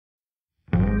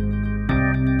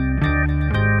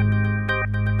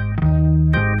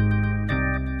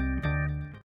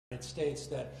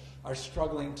that are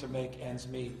struggling to make ends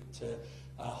meet, to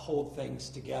hold things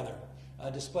together.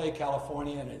 Display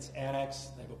California and its annex,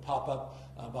 they have a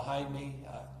pop-up behind me,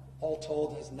 all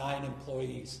told has 9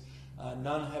 employees.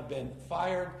 None have been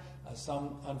fired,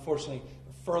 some unfortunately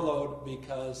furloughed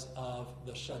because of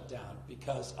the shutdown,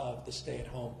 because of the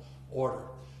stay-at-home order.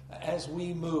 As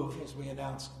we move, as we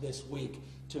announced this week,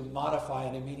 to modify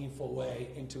in a meaningful way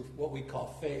into what we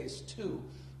call phase 2,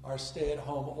 our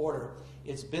stay-at-home order,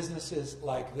 it's businesses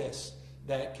like this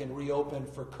that can reopen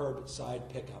for curbside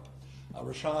pickup.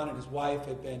 Rashawn and his wife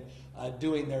have been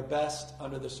doing their best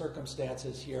under the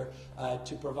circumstances here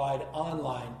to provide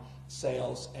online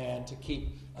sales and to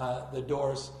keep the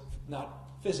doors not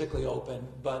physically open,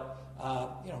 but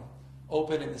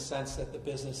open in the sense that the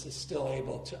business is still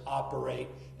able to operate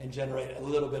and generate a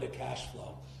little bit of cash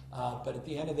flow. But at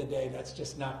the end of the day, that's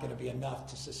just not going to be enough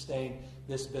to sustain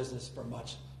this business for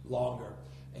much longer.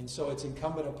 And so it's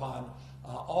incumbent upon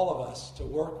all of us to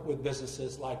work with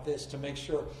businesses like this to make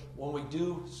sure when we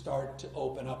do start to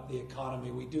open up the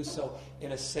economy, we do so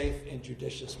in a safe and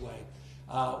judicious way,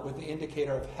 with the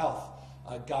indicator of health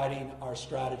guiding our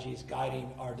strategies,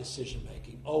 guiding our decision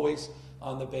making, always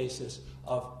on the basis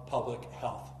of public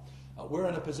health. We're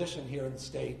in a position here in the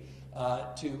state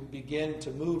to begin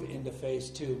to move into phase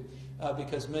 2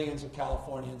 because millions of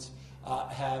Californians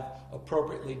have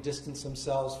appropriately distanced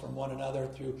themselves from one another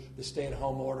through the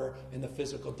stay-at-home order and the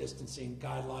physical distancing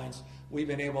guidelines. We've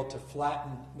been able to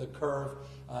flatten the curve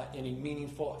in a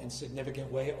meaningful and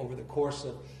significant way over the course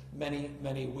of many,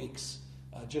 many weeks.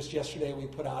 Just yesterday, we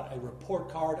put out a report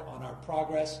card on our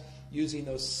progress using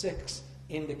those 6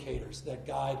 indicators that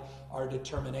guide our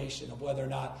determination of whether or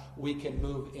not we can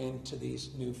move into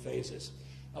these new phases.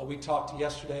 We talked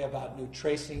yesterday about new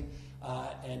tracing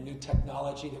and new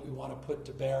technology that we want to put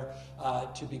to bear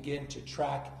to begin to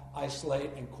track,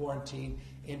 isolate, and quarantine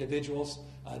individuals.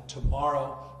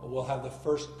 Tomorrow, we'll have the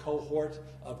first cohort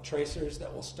of tracers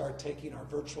that will start taking our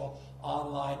virtual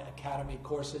online academy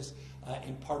courses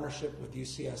in partnership with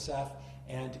UCSF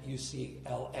and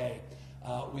UCLA.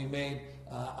 We made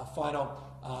a final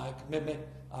commitment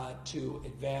to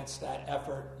advance that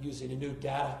effort using a new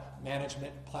data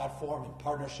management platform in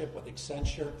partnership with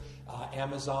Accenture,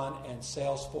 Amazon, and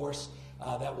Salesforce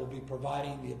that will be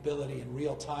providing the ability in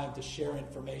real time to share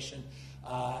information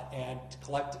and to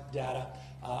collect data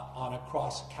on a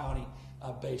cross-county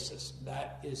basis.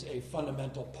 That is a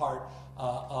fundamental part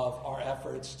of our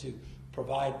efforts to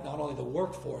provide not only the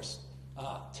workforce,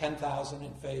 10,000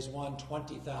 in phase 1,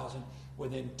 20,000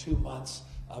 within 2 months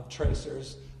of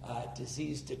tracers,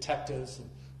 disease detectives, and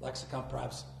lexicon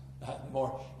perhaps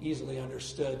more easily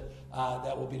understood,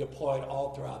 that will be deployed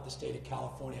all throughout the state of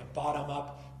California.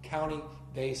 Bottom-up,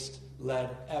 county-based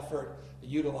led effort,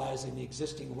 utilizing the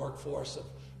existing workforce of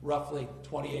roughly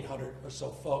 2,800 or so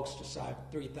folks, just shy of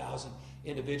 3,000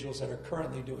 individuals that are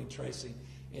currently doing tracing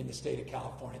in the state of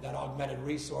California. That augmented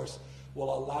resource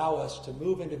will allow us to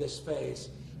move into this phase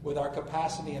with our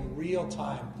capacity in real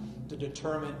time to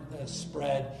determine the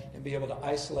spread and be able to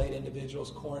isolate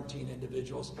individuals, quarantine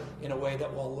individuals in a way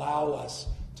that will allow us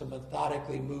to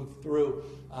methodically move through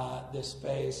this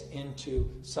phase into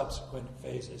subsequent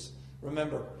phases.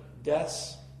 Remember,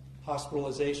 deaths,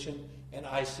 hospitalization, and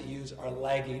ICUs are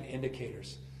lagging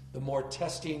indicators. The more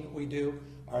testing we do,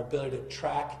 our ability to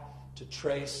track, to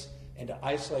trace, and to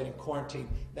isolate and quarantine,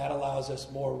 that allows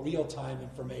us more real-time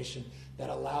information that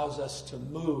allows us to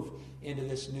move into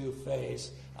this new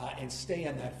phase and stay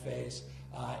in that phase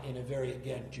in a very,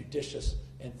 again, judicious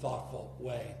and thoughtful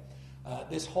way.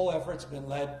 This whole effort's been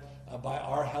led by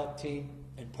our health team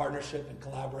in partnership and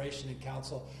collaboration and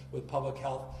counsel with public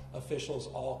health officials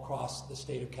all across the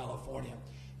state of California.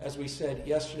 As we said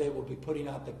yesterday, we'll be putting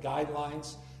out the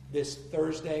guidelines this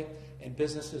Thursday, and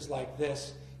businesses like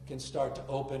this can start to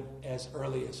open as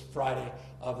early as Friday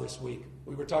of this week.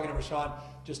 We were talking to Rashawn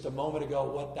just a moment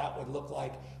ago what that would look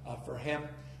like for him.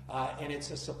 And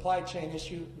it's a supply chain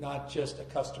issue, not just a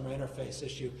customer interface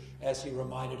issue, as he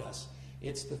reminded us.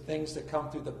 It's the things that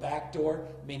come through the back door,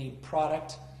 meaning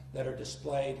product that are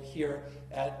displayed here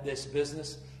at this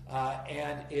business.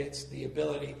 And it's the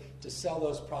ability to sell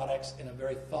those products in a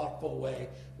very thoughtful way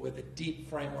with a deep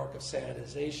framework of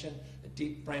sanitization, a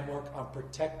deep framework on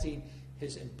protecting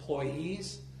his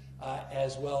employees,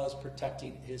 as well as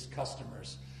protecting his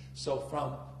customers. So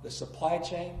from the supply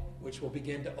chain, which will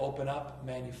begin to open up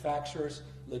manufacturers,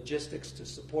 logistics to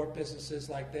support businesses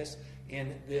like this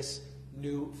in this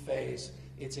new phase,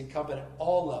 it's incumbent at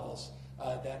all levels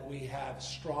that we have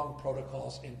strong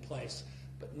protocols in place,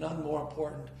 but none more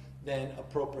important than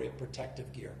appropriate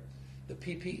protective gear. The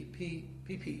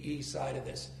PPE side of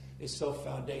this is so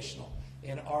foundational.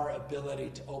 in our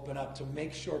ability to open up, to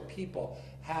make sure people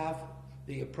have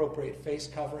the appropriate face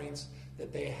coverings,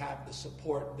 that they have the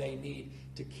support they need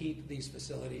to keep these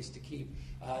facilities, to keep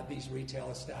these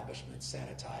retail establishments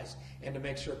sanitized, and to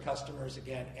make sure customers,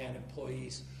 again, and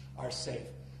employees are safe.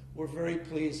 We're very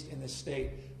pleased in the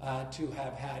state to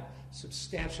have had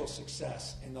substantial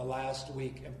success in the last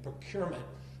week in procurement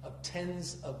of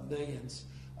tens of millions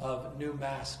of new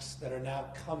masks that are now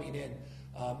coming in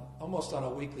almost on a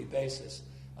weekly basis.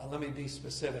 Let me be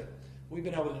specific. We've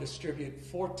been able to distribute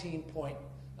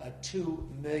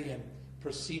 14.2 million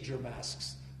procedure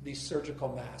masks, these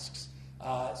surgical masks,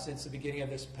 since the beginning of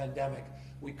this pandemic.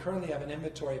 We currently have an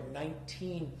inventory of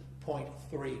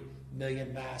 19.3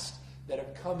 million masks that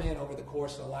have come in over the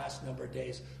course of the last number of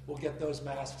days. We'll get those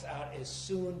masks out as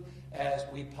soon as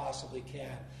we possibly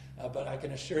can. But I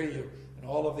can assure you, in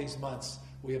all of these months,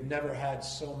 we have never had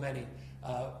so many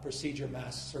procedure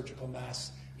masks, surgical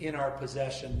masks, in our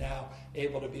possession, now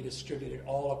able to be distributed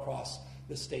all across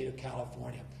the state of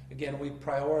California. Again, we've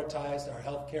prioritized our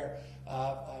healthcare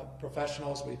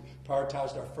professionals, we've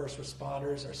prioritized our first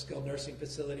responders, our skilled nursing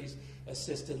facilities,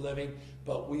 assisted living,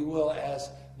 but we will,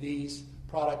 as these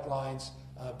product lines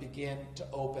begin to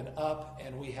open up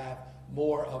and we have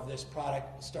more of this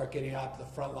product start getting out to the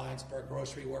front lines for our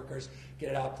grocery workers, get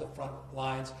it out to the front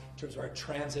lines in terms of our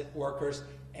transit workers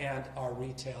and our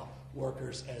retail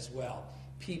workers as well.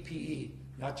 PPE,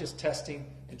 not just testing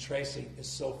and tracing, is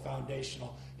so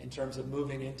foundational in terms of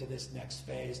moving into this next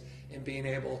phase and being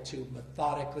able to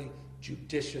methodically,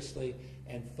 judiciously,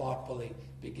 and thoughtfully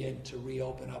begin to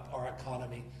reopen up our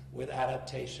economy with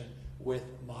adaptation, with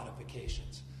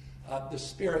modifications. The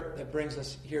spirit that brings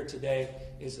us here today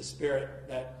is the spirit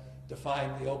that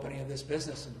defined the opening of this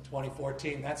business in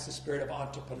 2014. That's the spirit of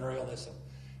entrepreneurialism,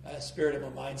 a spirit of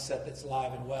a mindset that's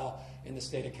alive and well in the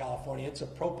state of California. It's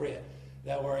appropriate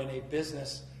that we're in a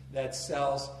business that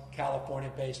sells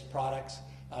California-based products,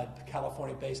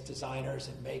 California-based designers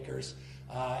and makers,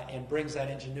 and brings that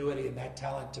ingenuity and that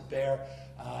talent to bear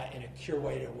in a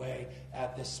curated way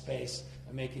at this space,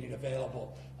 and making it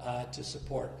available to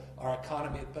support our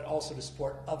economy, but also to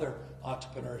support other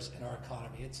entrepreneurs in our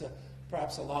economy. It's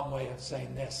perhaps a long way of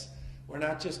saying this. We're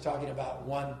not just talking about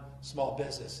one small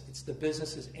business. It's the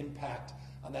business's impact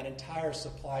on that entire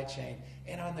supply chain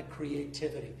and on the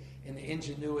creativity and the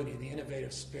ingenuity and the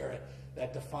innovative spirit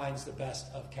that defines the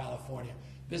best of California.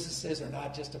 Businesses are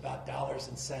not just about dollars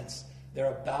and cents.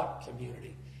 They're about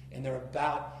community, and they're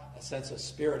about a sense of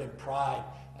spirit and pride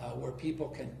where people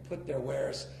can put their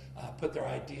wares, put their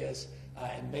ideas,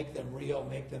 and make them real,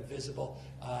 make them visible,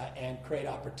 and create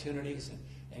opportunities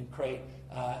and create,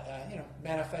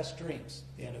 manifest dreams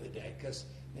at the end of the day. Because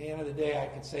at the end of the day, I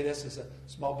can say this as a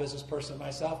small business person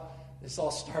myself, this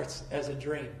all starts as a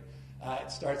dream.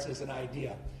 It starts as an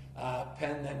idea,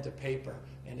 pen then to paper,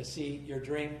 and to see your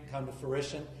dream come to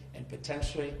fruition and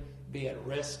potentially be at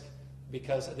risk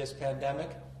because of this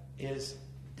pandemic is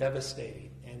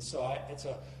devastating. And so it's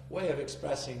a way of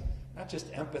expressing not just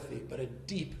empathy, but a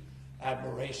deep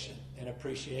admiration and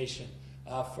appreciation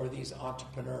for these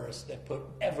entrepreneurs that put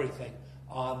everything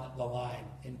on the line.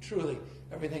 And truly,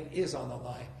 everything is on the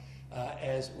line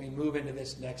as we move into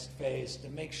this next phase, to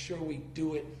make sure we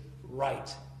do it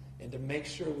right and to make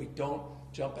sure we don't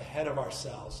jump ahead of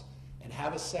ourselves and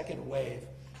have a second wave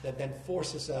that then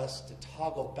forces us to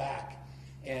toggle back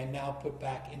and now put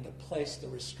back into place the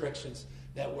restrictions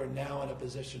that we're now in a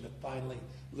position to finally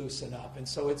loosen up. And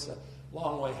so it's a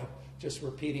long way of just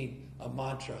repeating a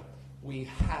mantra. We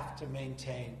have to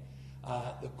maintain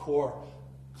the core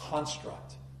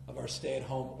construct of our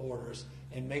stay-at-home orders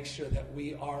and make sure that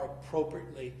we are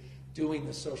appropriately doing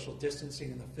the social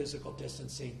distancing and the physical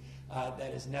distancing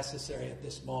that is necessary at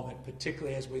this moment,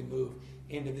 particularly as we move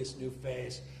into this new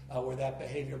phase where that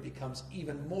behavior becomes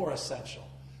even more essential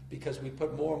because we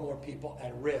put more and more people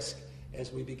at risk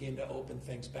as we begin to open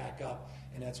things back up.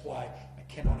 And that's why I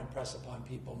cannot impress upon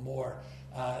people more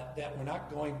that we're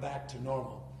not going back to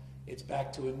normal. It's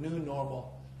back to a new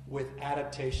normal with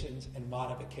adaptations and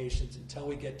modifications until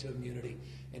we get to immunity,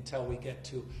 until we get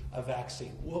to a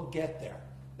vaccine. We'll get there.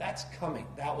 That's coming.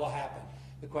 That will happen.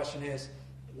 The question is,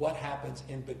 what happens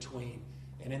in between?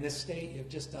 And in this state, you've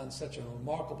just done such a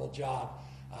remarkable job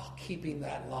keeping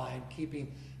that line,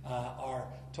 keeping our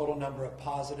total number of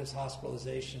positives,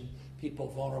 hospitalization, people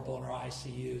vulnerable in our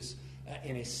ICUs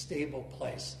in a stable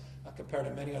place compared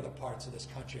to many other parts of this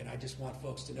country. And I just want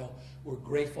folks to know we're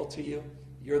grateful to you.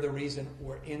 You're the reason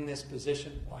we're in this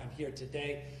position, why I'm here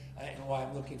today, and why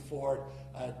I'm looking forward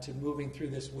to moving through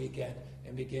this weekend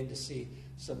and begin to see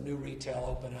some new retail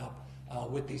open up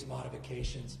with these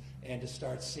modifications and to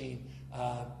start seeing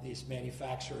these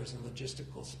manufacturers and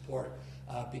logistical support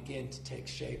begin to take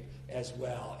shape as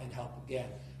well and help again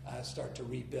start to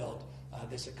rebuild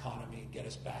this economy and get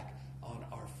us back on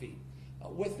our feet.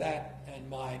 With that in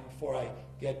mind, before I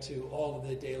get to all of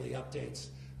the daily updates,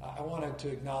 I wanted to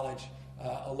acknowledge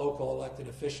a local elected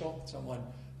official, someone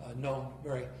known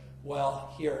very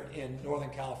well here in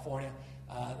Northern California,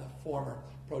 the former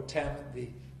pro tem, the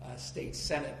state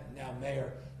senate, now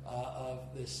mayor of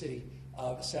the city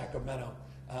of Sacramento.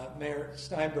 Mayor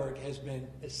Steinberg has been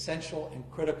essential and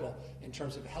critical in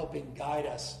terms of helping guide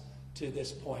us to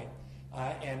this point.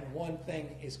 And one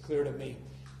thing is clear to me.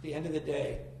 At the end of the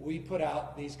day, we put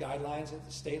out these guidelines at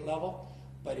the state level,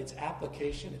 but its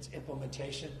application, its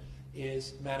implementation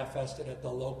is manifested at the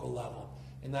local level.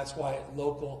 And that's why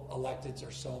local electeds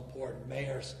are so important.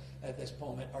 Mayors at this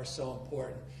moment are so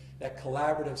important. That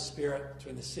collaborative spirit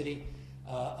between the city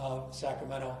of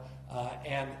Sacramento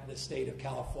and the state of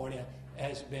California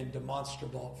has been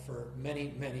demonstrable for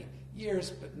many, many years,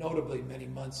 but notably many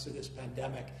months through this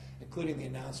pandemic, including the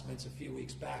announcements a few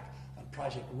weeks back on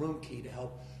Project Room Key to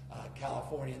help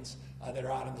Californians that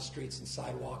are out on the streets and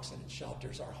sidewalks and in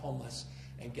shelters are homeless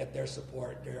and get their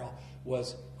support. Daryl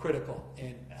was critical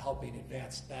in helping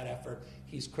advance that effort.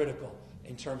 He's critical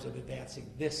in terms of advancing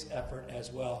this effort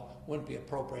as well. Wouldn't be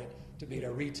appropriate to be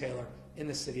a retailer in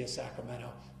the city of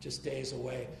Sacramento, just days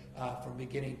away from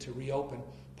beginning to reopen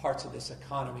parts of this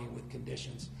economy with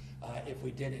conditions if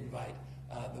we did invite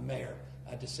the mayor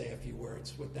to say a few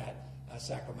words. With that,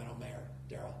 Sacramento Mayor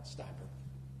Daryl Steinberg.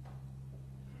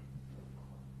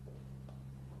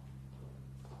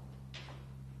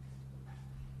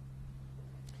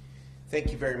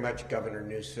 Thank you very much, Governor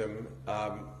Newsom.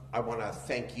 I want to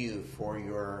thank you for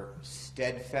your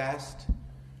steadfast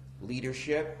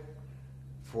leadership,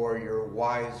 for your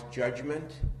wise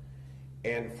judgment,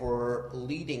 and for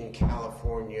leading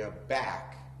California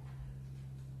back,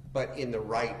 but in the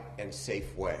right and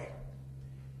safe way.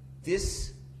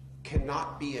 This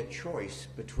cannot be a choice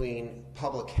between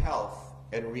public health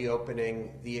and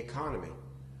reopening the economy.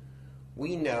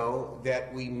 We know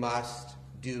that we must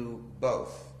do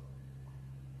both.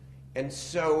 And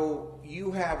so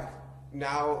you have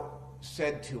now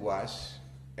said to us,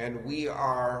 and we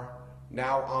are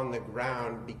now on the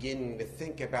ground beginning to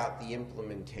think about the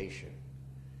implementation.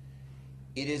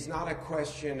 It is not a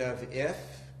question of if,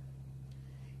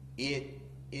 it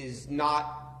is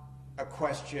not a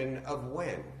question of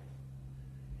when.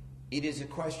 It is a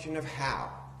question of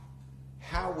how.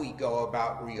 How we go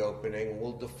about reopening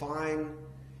will define,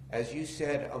 as you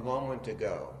said a moment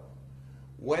ago,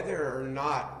 whether or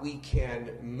not we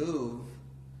can move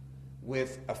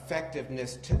with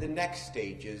effectiveness to the next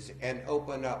stages and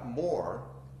open up more,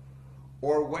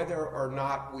 or whether or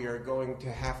not we are going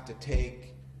to have to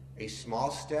take a small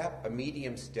step, a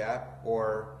medium step,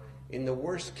 or in the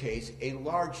worst case, a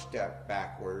large step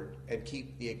backward and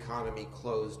keep the economy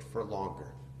closed for longer.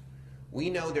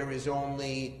 We know there is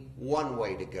only one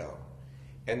way to go,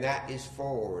 and that is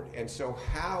forward. And so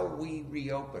how we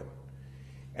reopen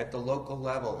at the local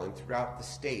level and throughout the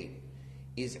state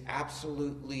is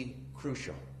absolutely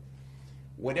crucial.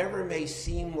 Whatever may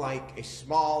seem like a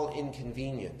small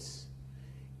inconvenience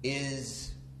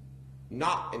is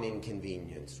not an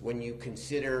inconvenience when you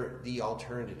consider the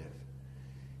alternative.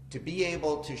 To be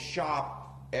able to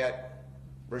shop at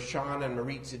Rashawn and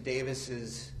Maritza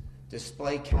Davis's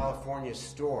Display California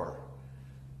store,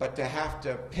 but to have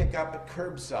to pick up at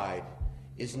curbside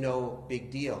is no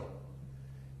big deal.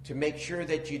 To make sure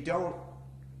that you don't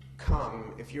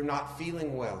come if you're not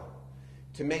feeling well.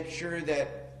 To make sure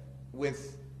that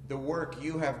with the work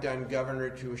you have done, Governor,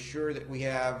 to assure that we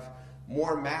have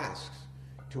more masks.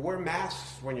 To wear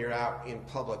masks when you're out in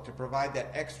public, to provide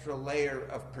that extra layer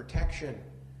of protection.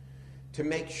 To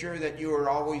make sure that you are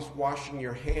always washing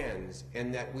your hands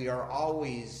and that we are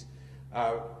always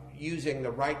using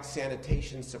the right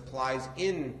sanitation supplies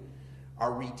in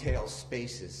our retail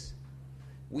spaces.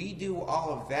 We do all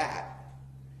of that,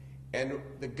 and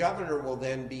the governor will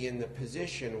then be in the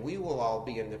position, we will all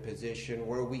be in the position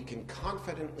where we can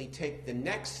confidently take the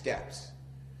next steps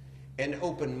and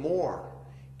open more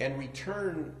and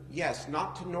return, yes,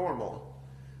 not to normal,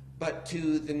 but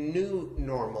to the new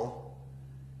normal,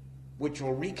 which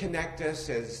will reconnect us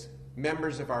as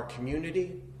members of our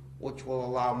community, which will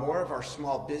allow more of our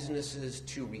small businesses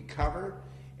to recover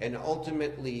and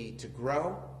ultimately to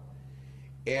grow,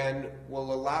 and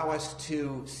will allow us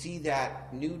to see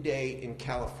that new day in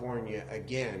California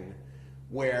again,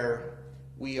 where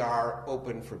we are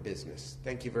open for business.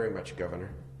 Thank you very much,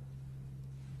 Governor.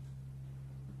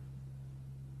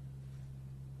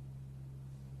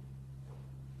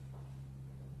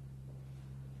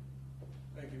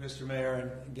 Mr. Mayor,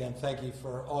 and again, thank you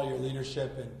for all your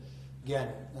leadership, and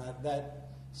again, that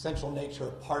central nature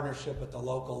of partnership at the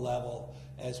local level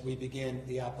as we begin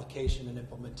the application and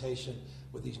implementation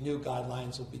with these new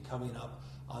guidelines will be coming up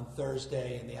on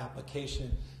Thursday, and the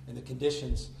application and the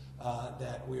conditions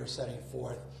that we are setting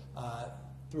forth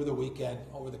through the weekend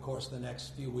over the course of the next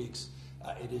few weeks.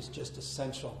 It is just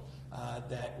essential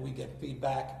that we get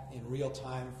feedback in real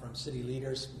time from city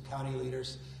leaders, from county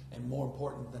leaders, and more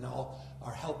important than all,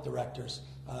 our health directors,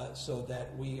 so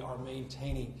that we are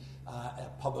maintaining a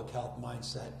public health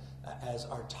mindset as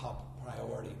our top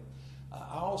priority.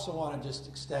 I also want to just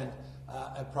extend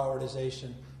a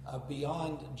prioritization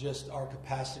beyond just our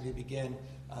capacity to begin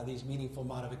these meaningful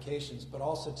modifications, but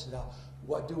also to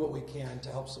do what we can to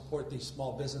help support these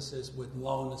small businesses with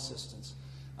loan assistance.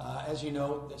 As you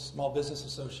know, the Small Business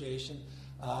Association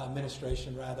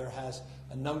administration has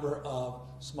a number of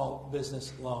small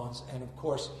business loans, and of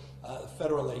course,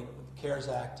 federally, the CARES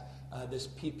Act, this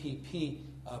PPP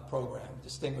program,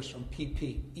 distinguished from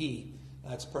PPE,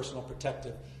 that's personal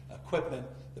protective equipment.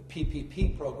 The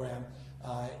PPP program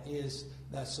is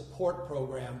that support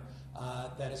program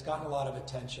that has gotten a lot of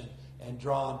attention and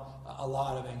drawn a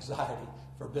lot of anxiety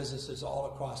for businesses all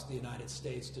across the United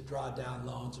States to draw down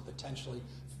loans or potentially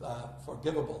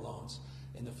forgivable loans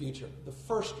in the future. The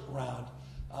first round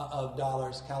of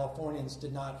dollars, Californians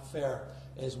did not fare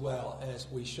as well as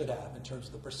we should have in terms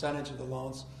of the percentage of the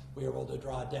loans we were able to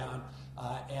draw down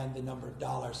and the number of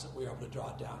dollars that we were able to draw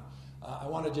down. I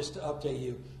want to just update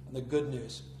you on the good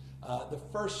news. The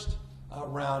first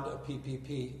round of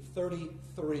PPP,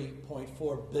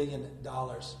 $33.4 billion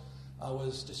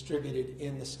was distributed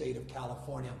in the state of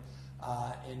California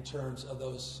in terms of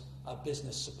those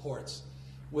business supports,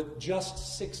 with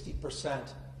just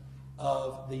 60%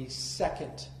 of the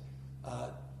second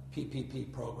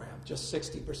PPP program, just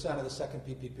 60% of the second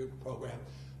PPP program.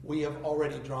 We have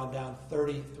already drawn down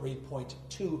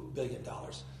 $33.2 billion.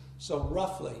 So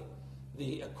roughly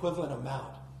the equivalent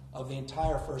amount of the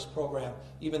entire first program,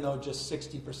 even though just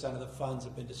 60% of the funds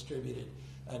have been distributed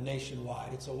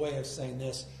nationwide. It's a way of saying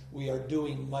this: we are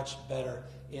doing much better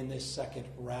in this second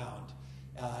round.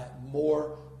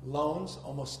 More loans,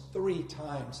 almost 3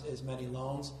 times as many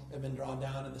loans have been drawn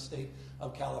down in the state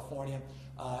of California,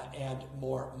 and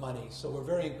more money. So we're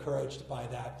very encouraged by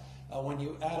that. When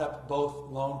you add up both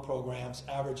loan programs,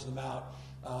 average them out,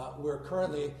 we're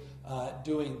currently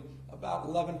doing about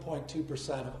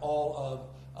 11.2% of all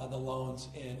of the loans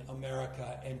in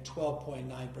America, and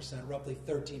 12.9%, roughly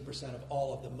 13% of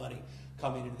all of the money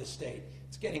coming into the state.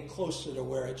 It's getting closer to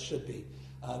where it should be.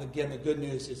 Again, the good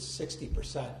news is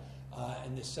 60%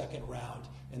 in this second round,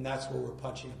 and that's where we're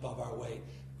punching above our weight.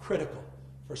 Critical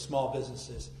for small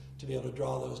businesses to be able to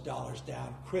draw those dollars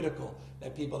down. Critical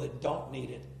that people that don't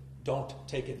need it don't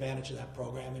take advantage of that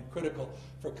program, and critical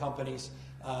for companies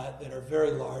that are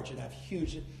very large and have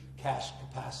huge cash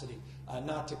capacity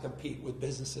not to compete with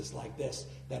businesses like this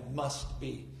that must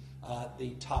be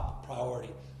the top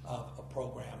priority of a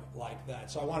program like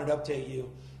that. So I wanted to update you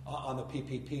on the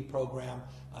PPP program.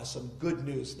 Some good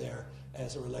news there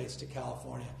as it relates to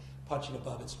California punching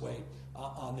above its weight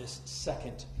on this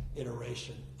second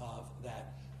iteration of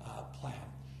that plan.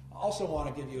 I also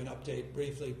want to give you an update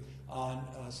briefly on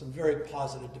some very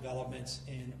positive developments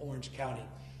in Orange County.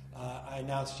 I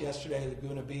announced yesterday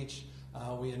Laguna Beach.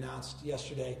 We announced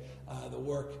yesterday the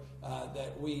work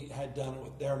that we had done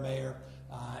with their mayor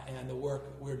and the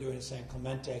work we're doing in San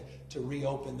Clemente to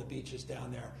reopen the beaches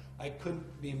down there. I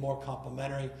couldn't be more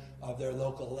complimentary of their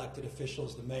local elected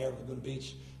officials. The mayor of Laguna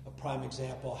Beach, a prime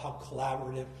example how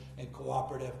collaborative and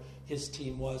cooperative his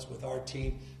team was with our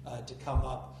team to come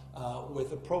up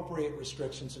with appropriate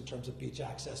restrictions in terms of beach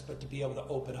access, but to be able to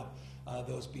open up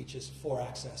those beaches for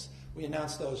access. We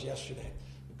announced those yesterday.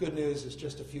 The good news is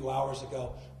just a few hours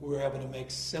ago, we were able to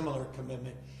make similar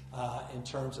commitment in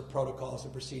terms of protocols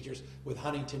and procedures with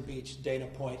Huntington Beach, Dana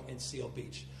Point, and Seal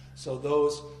Beach. So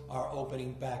those are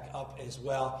opening back up as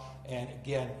well. And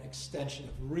again, extension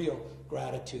of real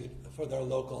gratitude for their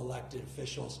local elected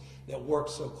officials that worked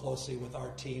so closely with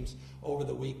our teams over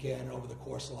the weekend, over the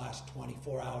course of the last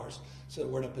 24 hours, so that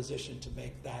we're in a position to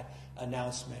make that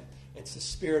announcement. It's the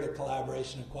spirit of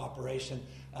collaboration and cooperation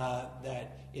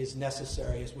that is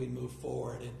necessary as we move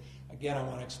forward. And again, I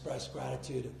want to express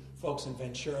gratitude to folks in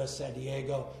Ventura, San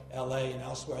Diego, LA, and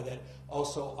elsewhere that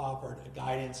also offered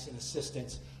guidance and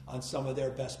assistance on some of their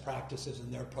best practices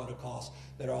and their protocols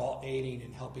that are all aiding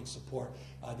and helping support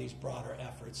these broader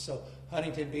efforts. So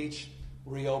Huntington Beach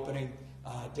reopening,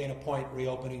 Dana Point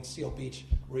reopening, Seal Beach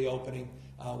reopening,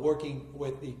 working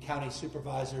with the county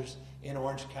supervisors in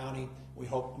Orange County. We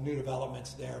hope new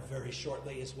developments there very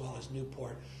shortly, as well as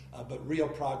Newport, but real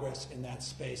progress in that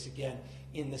space, again,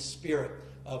 in the spirit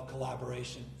of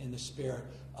collaboration, in the spirit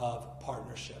of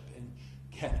partnership. And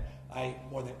again, I,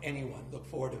 more than anyone, look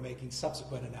forward to making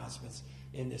subsequent announcements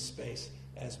in this space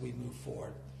as we move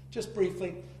forward. Just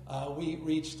briefly, we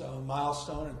reached a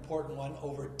milestone, an important one,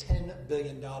 over $10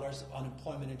 billion of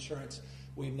unemployment insurance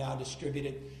we've now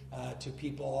distributed to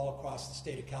people all across the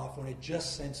state of California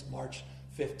just since March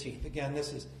 15th. Again,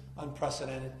 this is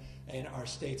unprecedented in our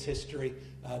state's history.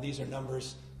 These are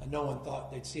numbers no one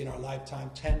thought they'd see in our lifetime.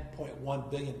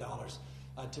 $10.1 billion,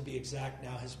 to be exact,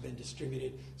 now has been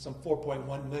distributed. Some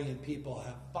 4.1 million people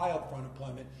have filed for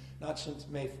unemployment, not since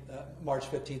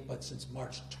March 15th, but since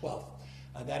March 12th.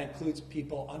 That includes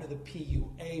people under the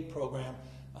PUA program,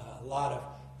 a lot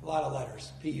of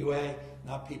letters. PUA,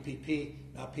 not PPP,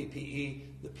 not PPE.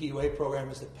 The PUA program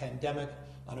is the Pandemic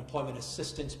Unemployment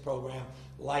Assistance Program,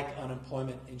 like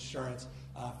unemployment insurance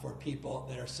for people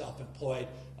that are self-employed,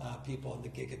 people in the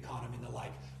gig economy and the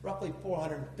like. Roughly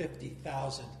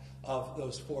 450,000 of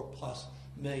those 4+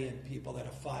 million people that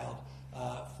have filed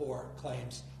for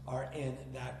claims are in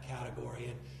that category.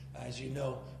 And as you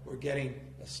know, we're getting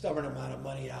a stubborn amount of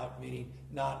money out, meaning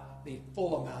not the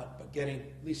full amount, but getting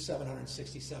at least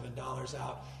 $767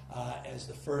 out as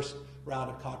the first round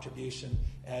of contribution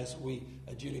as we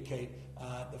adjudicate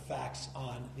the facts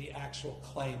on the actual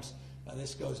claims.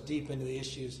 This goes deep into the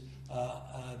issues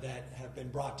that have been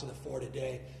brought to the fore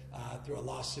today through a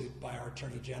lawsuit by our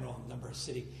Attorney General and a number of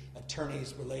city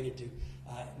attorneys related to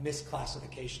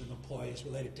misclassification of employees,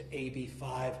 related to AB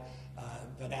 5,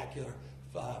 vernacular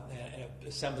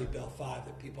Assembly Bill 5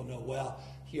 that people know well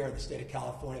here in the state of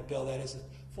California. Bill that is a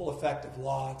full effective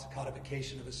law. It's a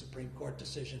codification of a Supreme Court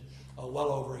decision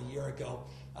well over a year ago.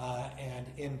 And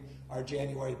in our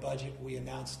January budget, we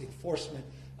announced the enforcement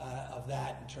of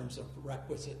that in terms of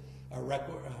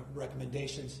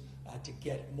recommendations to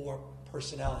get more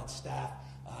personnel and staff.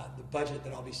 The budget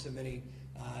that I'll be submitting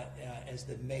as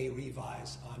the May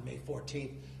revise on May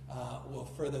 14th will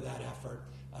further that effort.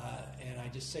 And I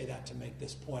just say that to make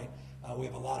this point. We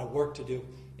have a lot of work to do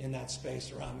in that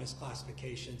space around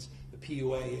misclassifications. The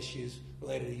PUA issues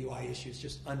related to UI issues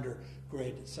just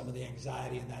undergird some of the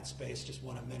anxiety in that space, just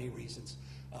one of many reasons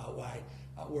why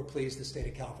we're pleased the state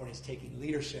of California is taking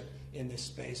leadership in this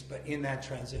space. But in that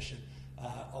transition,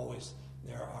 always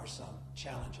there are some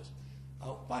challenges.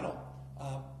 Final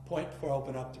point before I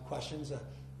open up to questions.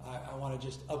 I want to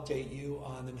just update you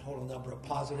on the total number of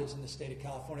positives in the state of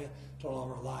California, total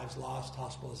number of lives lost,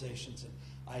 hospitalizations, and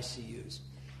ICUs.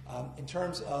 In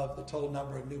terms of the total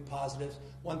number of new positives,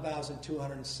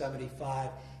 1,275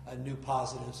 new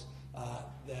positives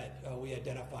that we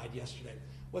identified yesterday.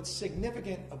 What's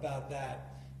significant about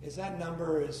that is that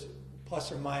number is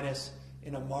plus or minus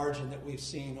in a margin that we've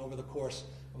seen over the course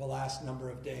of the last number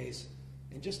of days.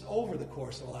 And just over the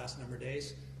course of the last number of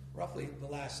days, roughly the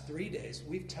last 3 days,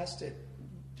 we've tested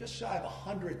just shy of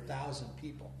 100,000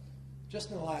 people.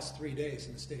 Just in the last 3 days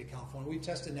in the state of California. We've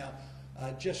tested now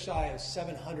just shy of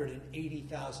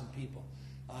 780,000 people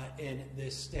in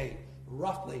this state.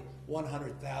 Roughly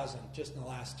 100,000 just in the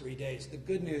last 3 days. The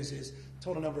good news is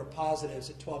total number of positives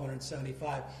at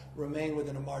 1,275 remain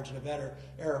within a margin of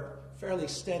error, fairly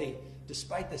steady,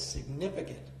 despite the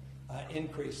significant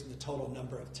increase in the total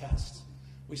number of tests.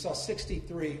 We saw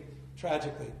 63,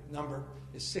 tragically, number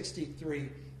is 63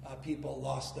 people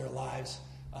lost their lives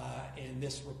in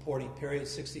this reporting period.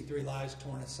 63 lives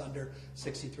torn asunder,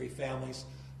 63 families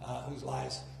whose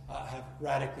lives have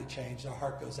radically changed. Our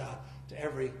heart goes out to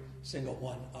every single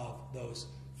one of those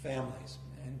families.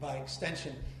 And by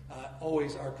extension,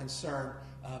 always our concern,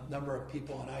 number of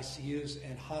people in ICUs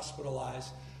and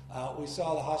hospitalized. We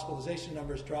saw the hospitalization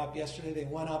numbers drop yesterday. They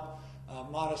went up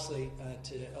modestly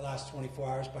to the last 24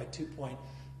 hours by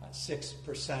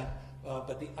 2.6%,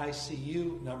 but the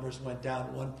ICU numbers went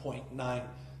down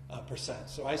 1.9%.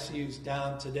 So ICU's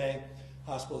down today,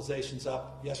 hospitalizations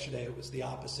up. Yesterday it was the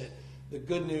opposite. The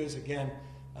good news, again,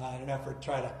 in an effort to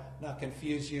try to not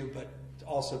confuse you, but to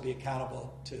also be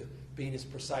accountable to being as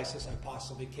precise as I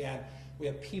possibly can, we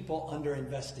have people under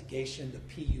investigation, the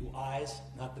PUIs,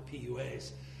 not the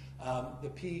PUAs. The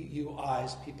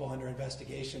PUIs, people under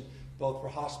investigation, both for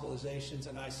hospitalizations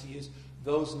and ICUs,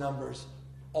 those numbers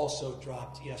also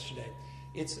dropped yesterday.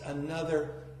 It's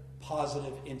another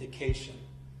positive indication.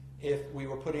 If we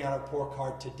were putting out a report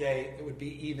card today, it would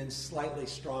be even slightly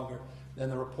stronger than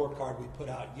the report card we put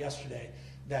out yesterday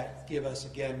that give us,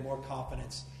 again, more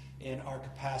confidence in our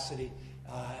capacity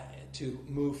to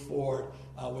move forward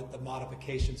with the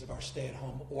modifications of our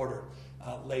stay-at-home order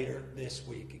later this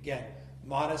week. Again,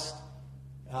 modest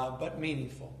but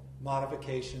meaningful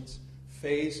modifications,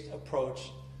 phased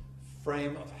approach,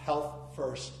 frame of health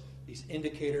first. These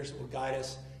indicators will guide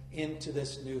us into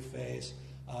this new phase.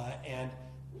 And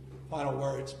final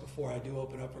words before I do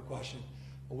open up for question.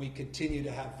 We continue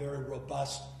to have very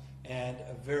robust and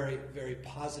very, very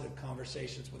positive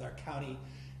conversations with our county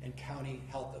and county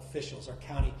health officials, our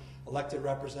county elected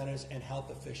representatives and health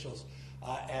officials,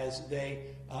 as they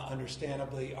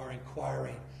understandably are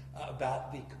inquiring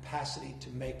about the capacity to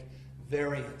make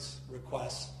variance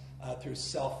requests through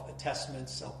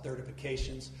self-attestments,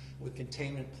 self-certifications with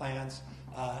containment plans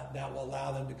that will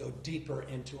allow them to go deeper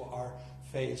into our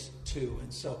phase 2.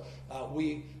 And so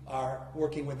we are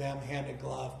working with them hand in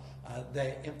glove.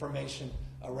 The information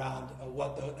around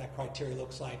what that criteria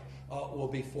looks like will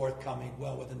be forthcoming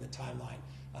well within the timeline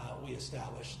we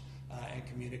established and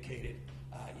communicated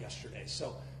yesterday.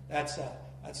 So that's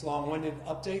a long-winded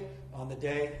update on the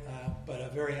day, but a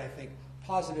very, I think,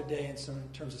 positive day in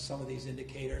terms of some of these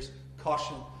indicators.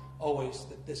 Caution always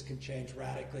that this can change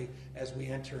radically as we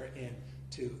enter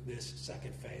into this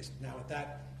second phase. Now with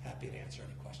that, happy to answer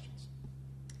any questions.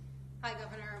 Hi,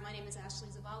 Governor. My name is Ashley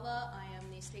Zavala. I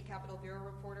am the State Capitol Bureau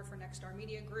reporter for Nexstar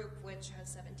Media Group, which has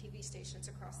 7 TV stations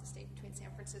across the state between San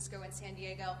Francisco and San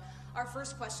Diego. Our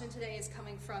first question today is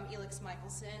coming from Elix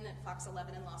Michelson at Fox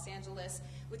 11 in Los Angeles,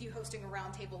 with you hosting a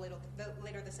roundtable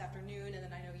later this afternoon, and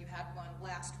then I know you had one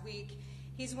last week.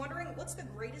 He's wondering, what's the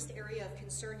greatest area of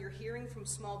concern you're hearing from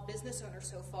small business owners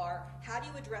so far? How do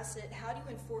you address it? How do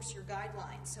you enforce your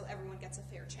guidelines so everyone gets a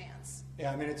fair chance?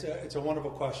 Yeah, I mean, it's a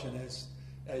wonderful question.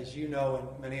 As you know,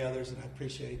 and many others, and I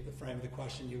appreciate the frame of the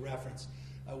question you referenced,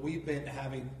 we've been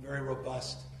having very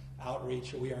robust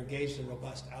outreach, or we are engaged in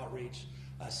robust outreach,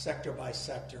 sector by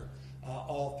sector,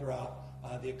 all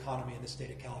throughout the economy in the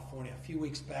state of California. A few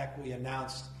weeks back, we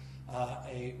announced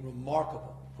a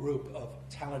remarkable group of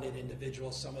talented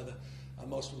individuals, some of the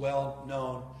most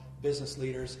well-known business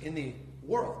leaders in the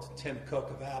world, Tim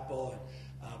Cook of Apple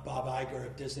and Bob Iger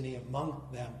of Disney among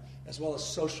them, as well as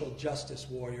social justice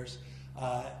warriors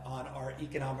on our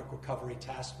Economic Recovery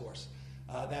Task Force.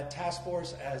 That task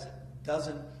force has a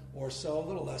dozen or so, a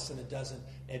little less than a dozen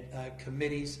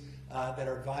committees that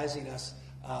are advising us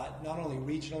not only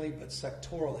regionally but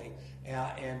sectorally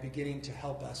and beginning to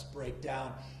help us break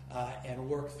down and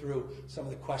work through some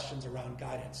of the questions around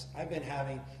guidance. I've been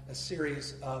having a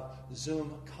series of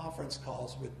Zoom conference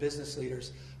calls with business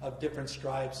leaders of different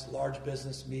stripes, large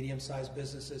business, medium-sized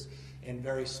businesses, and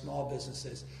very small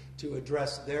businesses to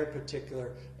address their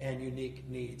particular and unique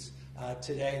needs.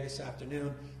 Today, this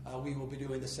afternoon, we will be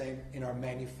doing the same in our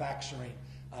manufacturing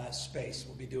space.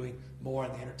 We'll be doing more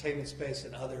in the entertainment space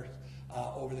and others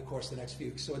over the course of the next few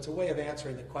weeks. So it's a way of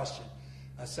answering the question.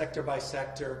 Sector by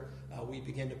sector, we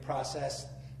begin to process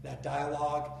that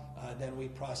dialogue. Then we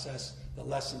process the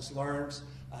lessons learned.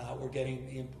 We're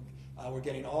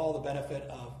getting all the benefit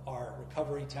of our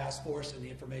recovery task force and the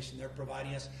information they're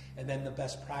providing us, and then the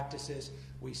best practices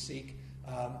we seek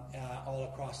all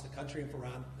across the country and for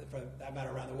that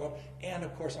matter around the world, and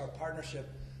of course our partnership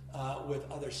with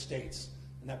other states.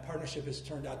 And that partnership has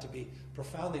turned out to be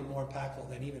profoundly more impactful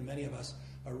than even many of us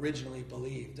originally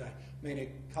believed. I made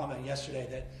a comment yesterday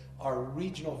that our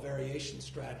regional variation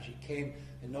strategy came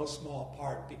in no small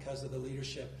part because of the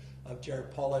leadership of Jared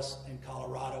Polis in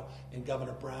Colorado and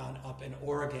Governor Brown up in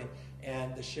Oregon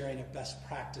and the sharing of best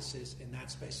practices in that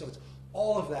space. So it's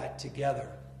all of that together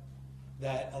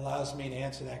that allows me to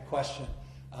answer that question.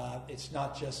 It's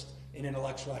not just an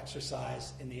intellectual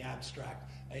exercise in the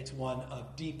abstract. It's one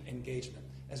of deep engagement.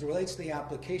 As it relates to the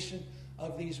application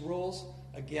of these rules,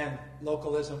 again,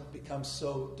 localism becomes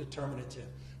so determinative.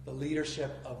 The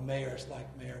leadership of mayors like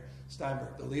Mayor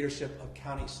Steinberg, the leadership of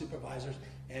county supervisors,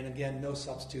 and again, no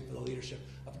substitute for the leadership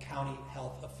of county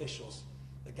health officials.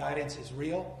 The guidance is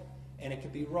real, and it can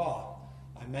be raw.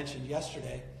 I mentioned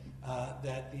yesterday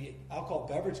that the alcohol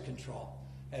beverage control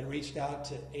had reached out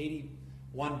to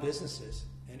 81 businesses,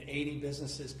 and 80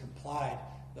 businesses complied.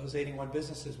 Those 81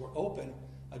 businesses were open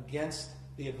against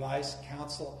the advice,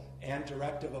 counsel, and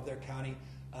directive of their county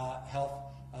health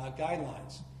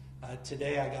guidelines.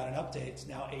 Today I got an update. It's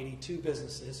now 82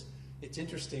 businesses. It's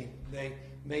interesting. They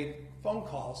made phone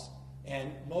calls,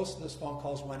 and most of those phone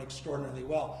calls went extraordinarily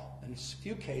well. In a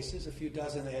few cases, a few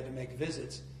dozen, they had to make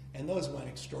visits, and those went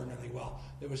extraordinarily well.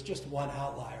 There was just one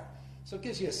outlier. So it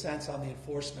gives you a sense on the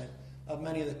enforcement of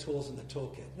many of the tools in the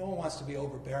toolkit. No one wants to be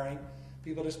overbearing.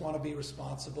 People just want to be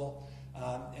responsible.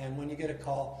 And when you get a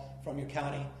call from your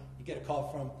county, you get a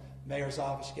call from mayor's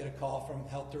office, you get a call from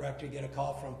health director, you get a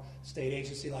call from state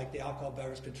agency like the Alcohol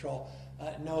Beverage Control.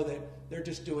 Know that they're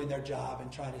just doing their job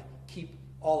and trying to keep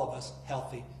all of us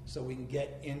healthy so we can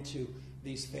get into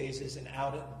these phases and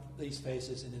out of these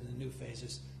phases and into the new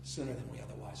phases sooner than we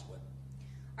otherwise would.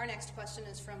 Our next question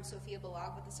is from Sophia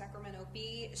Balag with the Sacramento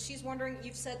Bee. She's wondering,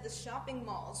 you've said the shopping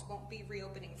malls won't be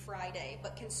reopening Friday,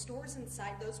 but can stores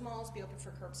inside those malls be open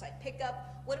for curbside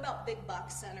pickup? What about big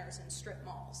box centers and strip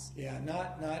malls? Yeah,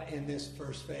 not in this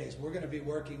first phase. We're going to be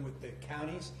working with the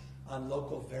counties on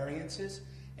local variances,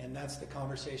 and that's the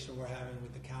conversation we're having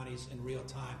with the counties in real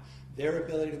time. Their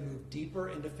ability to move deeper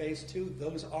into phase 2,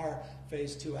 those are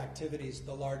phase 2 activities,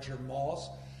 the larger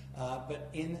malls. But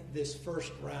in this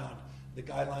first round, the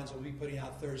guidelines we'll be putting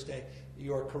out Thursday,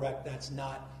 you're correct, that's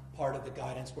not part of the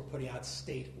guidance we're putting out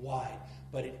statewide.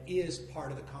 But it is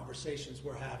part of the conversations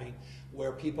we're having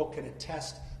where people can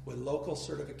attest with local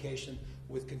certification,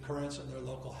 with concurrence of their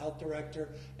local health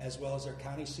director, as well as their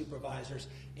county supervisors,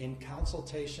 in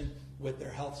consultation with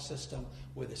their health system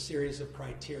with a series of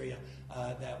criteria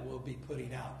that we'll be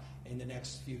putting out in the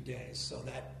next few days. So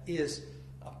that is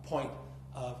a point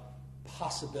of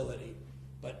possibility,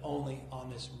 but only on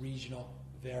this regional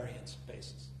variance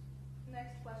basis.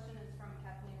 Next question is from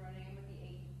Kathleen Ronan with the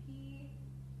AEP.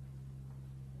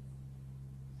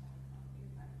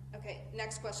 Okay,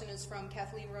 next question is from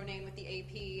Kathleen Ronan with the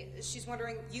AP. She's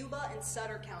wondering, Yuba and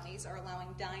Sutter counties are allowing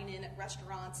dine-in at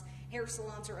restaurants, hair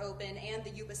salons are open, and the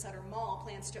Yuba-Sutter Mall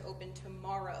plans to open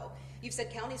tomorrow. You've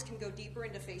said counties can go deeper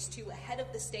into phase 2 ahead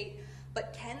of the state,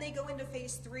 but can they go into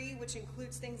phase 3, which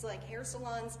includes things like hair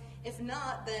salons? If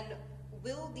not, then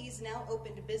will these now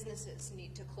opened businesses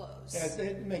need to close? Yeah,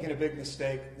 they're making a big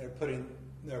mistake. They're putting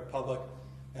their public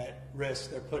at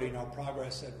risk. They're putting our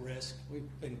progress at risk. We've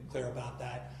been clear about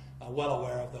that, well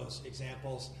aware of those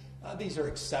examples. These are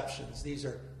exceptions. These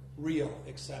are real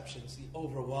exceptions. The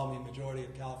overwhelming majority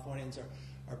of Californians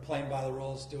are playing by the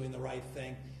rules, doing the right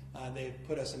thing. They've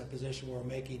put us in a position where we're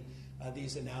making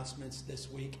these announcements this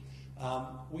week.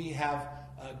 We have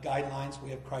guidelines.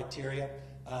 We have criteria.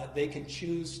 They can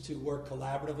choose to work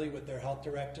collaboratively with their health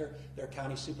director, their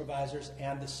county supervisors,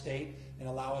 and the state and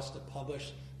allow us to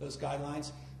publish those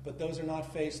guidelines. But those are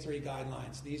not phase 3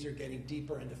 guidelines. These are getting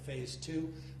deeper into phase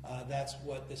 2. That's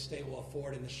what the state will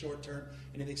afford in the short term.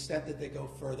 And to the extent that they go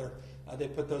further, they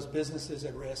put those businesses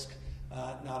at risk,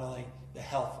 not only the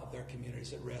health of their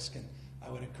communities at risk. And I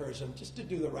would encourage them just to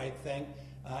do the right thing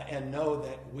and know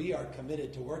that we are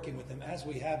committed to working with them, as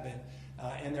we have been,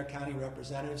 and their county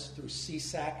representatives through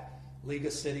CSAC, League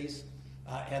of Cities,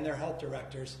 and their health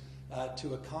directors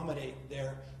to accommodate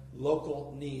their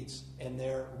local needs and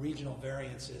their regional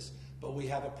variances. But we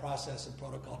have a process and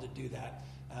protocol to do that.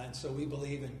 And so we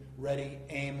believe in ready,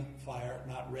 aim, fire,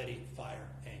 not ready, fire,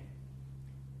 aim.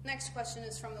 Next question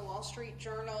is from the Wall Street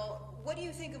Journal. What do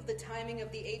you think of the timing of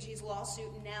the AG's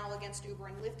lawsuit now against Uber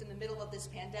and Lyft in the middle of this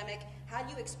pandemic? How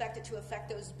do you expect it to affect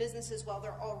those businesses while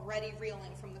they're already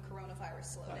reeling from the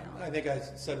coronavirus slowdown? I think I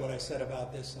said what I said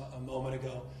about this a moment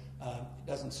ago. It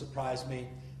doesn't surprise me.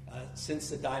 Since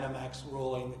the Dynamax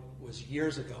ruling was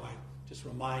years ago, I just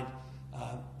remind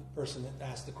the person that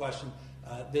asked the question,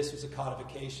 this was a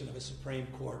codification of a Supreme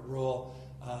Court rule.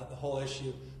 The whole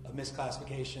issue of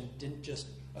misclassification didn't just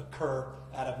occur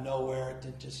out of nowhere. It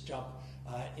didn't just jump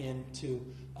into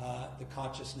the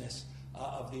consciousness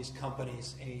of these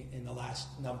companies in the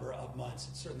last number of months.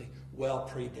 It certainly well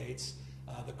predates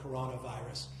the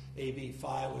coronavirus. AB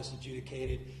 5 was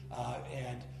adjudicated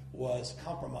and was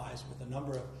compromised with a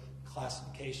number of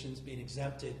classifications being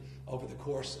exempted over the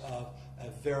course of a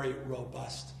very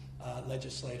robust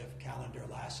legislative calendar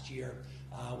last year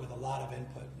with a lot of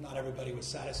input. Not everybody was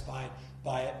satisfied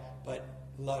by it, but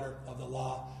the letter of the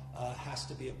law has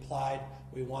to be applied.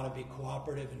 We want to be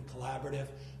cooperative and collaborative,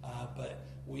 but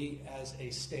we as a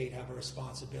state have a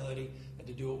responsibility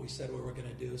to do what we said we were going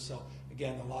to do. So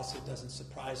again, the lawsuit doesn't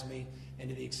surprise me, and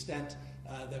to the extent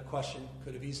the question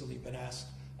could have easily been asked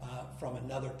from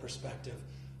another perspective,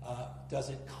 does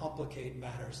it complicate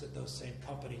matters that those same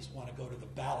companies want to go to the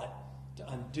ballot to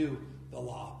undo the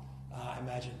law? I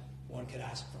imagine one could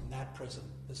ask from that prism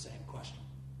the same question.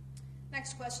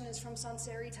 Next question is from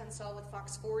Sansari Tensal with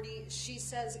Fox 40. She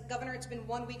says, Governor, it's been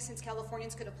 1 week since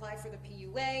Californians could apply for the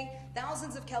PUA.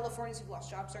 Thousands of Californians who've lost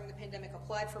jobs during the pandemic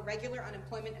applied for regular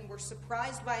unemployment and were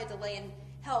surprised by a delay in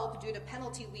help due to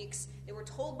penalty weeks. They were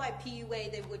told by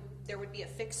PUA there would be a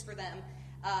fix for them.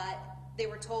 They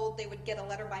were told they would get a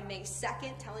letter by May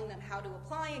 2nd telling them how to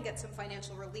apply and get some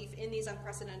financial relief in these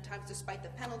unprecedented times despite the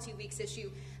penalty weeks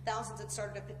issue. Thousands had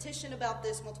started a petition about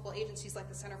this. Multiple agencies like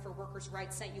the Center for Workers'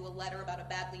 Rights sent you a letter about a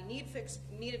badly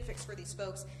needed fix for these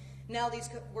folks. Now these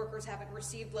workers haven't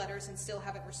received letters and still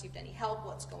haven't received any help.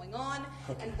 What's going on?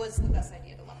 Okay. And what's the best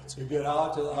idea to let this You're good.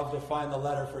 I'll have to find the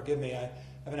letter. Forgive me. I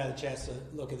haven't had a chance to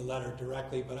look at the letter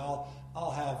directly, but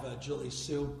I'll have Julie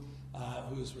Sue,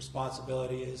 whose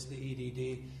responsibility is the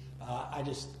EDD. I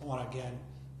just want to again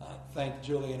thank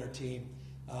Julie and her team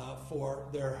for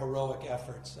their heroic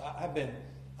efforts. I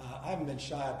haven't been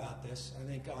shy about this. I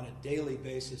think on a daily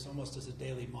basis, almost as a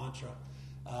daily mantra,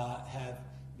 have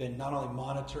been not only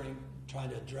monitoring, trying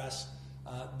to address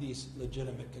these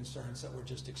legitimate concerns that were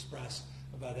just expressed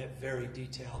about that very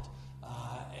detailed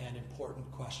and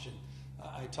important question.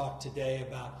 I talked today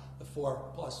about the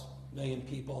 4+ million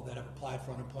people that have applied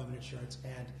for unemployment insurance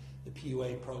and the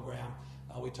PUA program.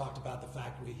 We talked about the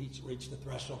fact we reached the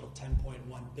threshold of $10.1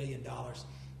 billion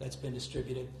that's been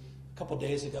distributed. A couple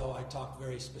days ago, I talked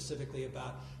very specifically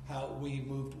about how we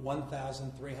moved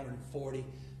 1,340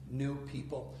 new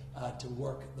people to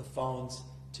work the phones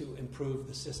to improve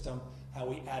the system, how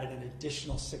we added an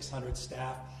additional 600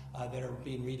 staff that are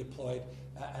being redeployed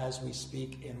as we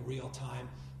speak in real time.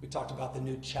 We talked about the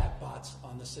new chatbots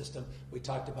on the system. We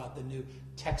talked about the new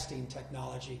texting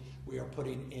technology we are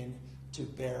putting in to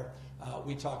bear.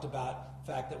 We talked about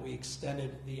the fact that we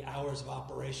extended the hours of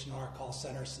operation of our call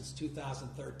center since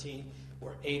 2013.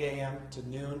 We're 8 a.m. to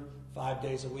noon, 5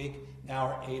 days a week.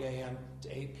 Now we're 8 a.m.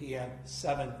 to 8 p.m.,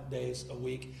 7 days a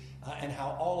week, and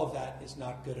how all of that is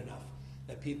not good enough.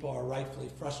 That people are rightfully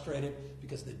frustrated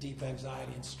because of the deep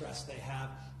anxiety and stress they have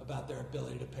about their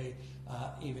ability to pay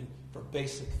even for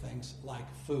basic things like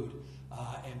food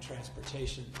and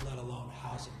transportation, let alone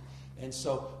housing. And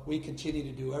so we continue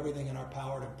to do everything in our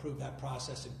power to improve that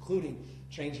process, including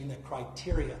changing the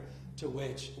criteria to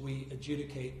which we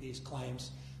adjudicate these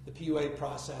claims. The PUA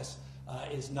process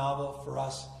is novel for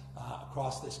us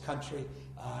across this country,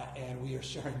 and we are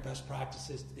sharing best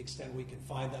practices to the extent we can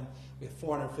find them. We have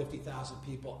 450,000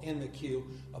 people in the queue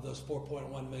of those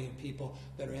 4.1 million people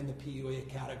that are in the PUA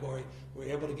category. We're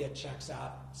able to get checks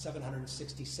out,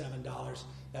 $767.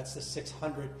 That's the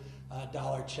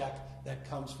 $600 check that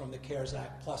comes from the CARES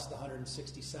Act plus the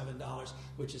 $167,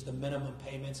 which is the minimum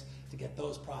payments, to get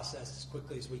those processed as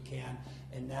quickly as we can.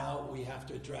 And now we have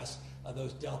to address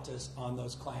those deltas on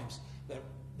those claims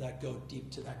that go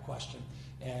deep to that question.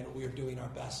 And we are doing our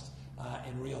best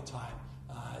in real time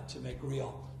to make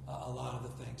real a lot of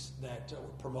the things that were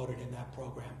promoted in that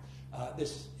program.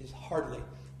 This is hardly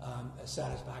a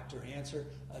satisfactory answer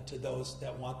to those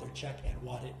that want their check and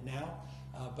want it now.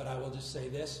 But I will just say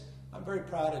this. I'm very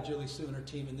proud of Julie Sue and her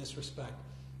team in this respect,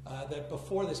 that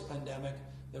before this pandemic,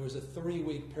 there was a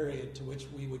 3-week period to which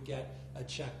we would get a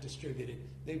check distributed.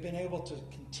 They've been able to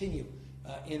continue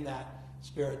in that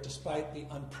spirit despite the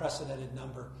unprecedented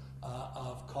number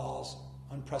of calls,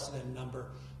 unprecedented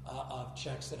number of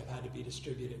checks that have had to be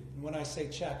distributed. And when I say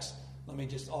checks, let me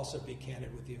just also be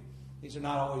candid with you. These are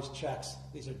not always checks.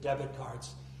 These are debit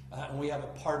cards. And we have a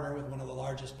partner with one of the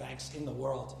largest banks in the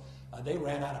world. They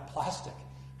ran out of plastic.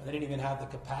 They didn't even have the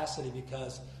capacity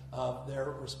because of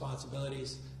their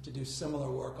responsibilities to do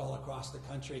similar work all across the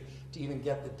country to even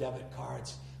get the debit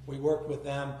cards. We worked with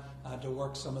them to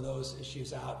work some of those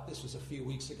issues out. This was a few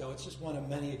weeks ago. It's just one of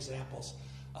many examples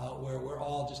where we're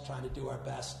all just trying to do our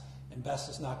best, and best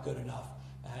is not good enough.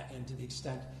 And to the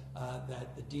extent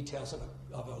that the details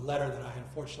of a letter that I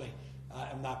unfortunately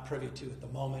am not privy to at the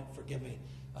moment, forgive me,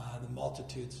 the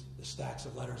multitudes, the stacks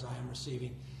of letters I am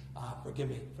receiving, forgive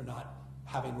me for not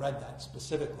having read that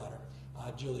specific letter.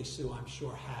 Julie Sue, I'm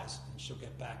sure, has, and she'll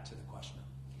get back to the questioner.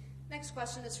 Next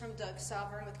question is from Doug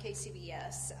Sovereign with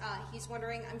KCBS. He's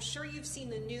wondering, I'm sure you've seen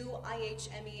the new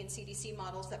IHME and CDC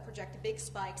models that project big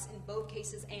spikes in both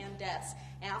cases and deaths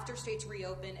after states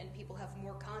reopen and people have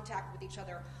more contact with each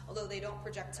other, although they don't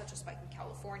project such a spike in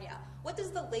California. What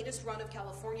does the latest run of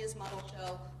California's model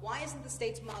show? Why isn't the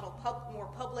state's model more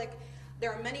public?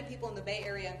 There are many people in the Bay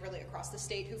Area and really across the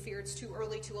state who fear it's too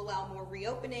early to allow more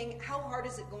reopening. How hard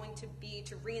is it going to be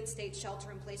to reinstate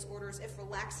shelter-in-place orders if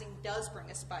relaxing does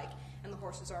bring a spike and the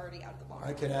horse is already out of the barn?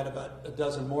 I can add about a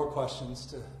dozen more questions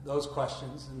to those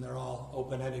questions, and they're all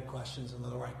open-ended questions and they're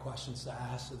the right questions to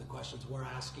ask. So the questions we're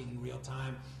asking in real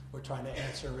time, we're trying to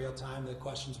answer in real time. The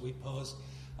questions we pose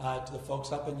to the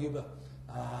folks up in Yuba,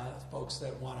 folks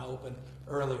that want to open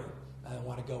earlier.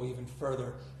 Want to go even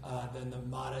further than the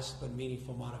modest but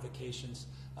meaningful modifications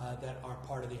that are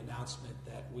part of the announcement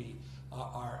that we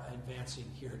are advancing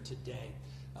here today.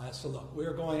 So look,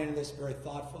 we're going into this very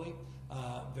thoughtfully,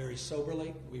 very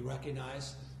soberly. We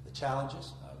recognize the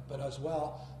challenges, but as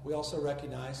well, we also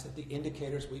recognize that the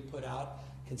indicators we put out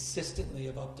consistently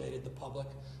have updated the public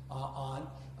on.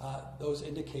 Those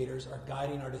indicators are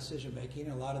guiding our decision making,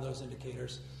 and a lot of those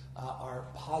indicators are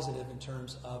positive in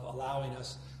terms of allowing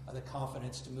us the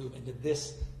confidence to move into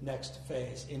this next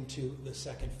phase, into the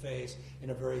second phase, in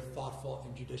a very thoughtful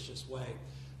and judicious way.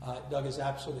 Doug is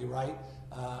absolutely right.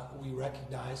 We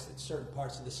recognize that certain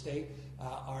parts of the state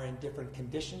are in different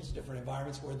conditions, different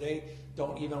environments, where they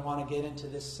don't even want to get into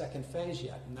this second phase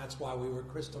yet. And that's why we were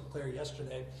crystal clear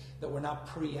yesterday that we're not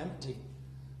preempting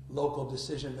local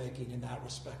decision making in that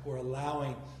respect. We're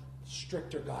allowing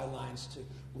stricter guidelines to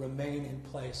remain in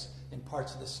place in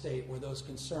parts of the state where those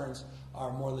concerns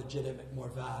are more legitimate, more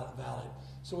valid.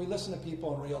 So we listen to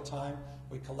people in real time.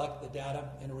 We collect the data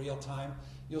in real time.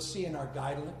 You'll see in our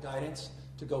guidance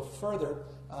to go further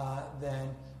than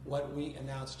what we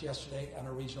announced yesterday on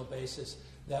a regional basis,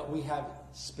 that we have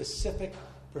specific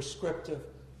prescriptive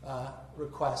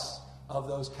requests of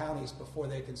those counties before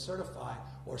they can certify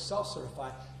or self-certify,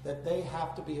 that they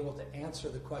have to be able to answer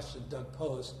the question Doug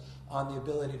posed on the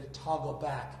ability to toggle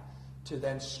back to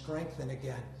then strengthen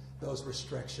again those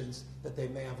restrictions that they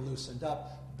may have loosened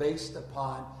up based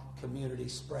upon community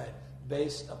spread,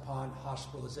 based upon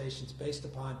hospitalizations, based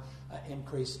upon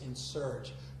increase in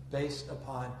surge, based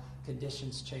upon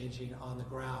conditions changing on the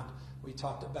ground. We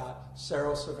talked about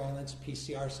serosurveillance,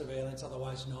 PCR surveillance,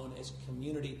 otherwise known as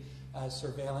community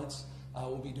surveillance.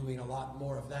 We'll be doing a lot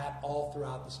more of that all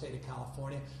throughout the state of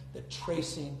California. The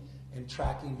tracing and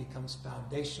tracking becomes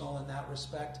foundational in that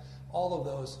respect. All of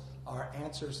those are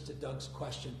answers to Doug's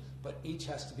question, but each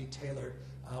has to be tailored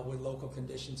with local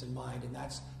conditions in mind, and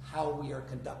that's how we are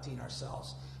conducting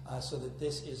ourselves, so that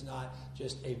this is not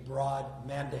just a broad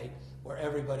mandate where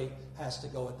everybody has to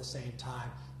go at the same time.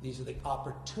 These are the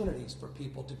opportunities for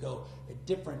people to go at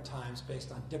different times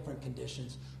based on different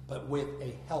conditions, but with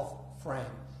a health frame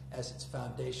as its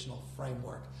foundational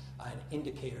framework and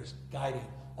indicators guiding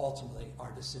ultimately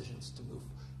our decisions to move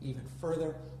even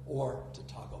further or to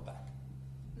toggle back.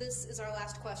 This is our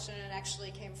last question, and it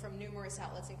actually came from numerous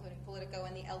outlets, including Politico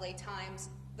and the LA Times.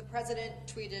 The president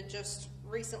tweeted just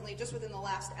recently, just within the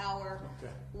last hour,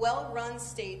 well-run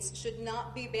states should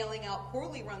not be bailing out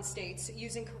poorly run states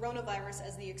using coronavirus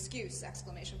as the excuse,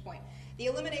 exclamation point. The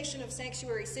elimination of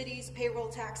sanctuary cities, payroll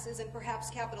taxes, and perhaps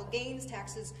capital gains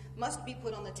taxes must be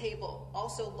put on the table.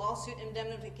 Also, lawsuit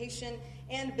indemnification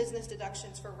and business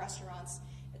deductions for restaurants,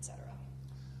 etc.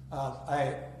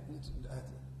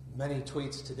 Many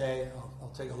tweets today.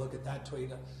 I'll take a look at that tweet.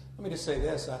 Let me just say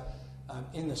this.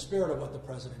 In the spirit of what the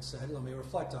president said, let me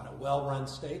reflect on it. Well-run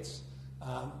states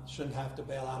shouldn't have to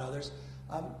bail out others.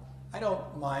 I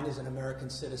don't mind, as an American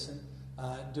citizen,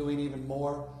 doing even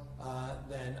more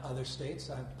than other states.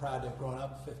 I'm proud to have grown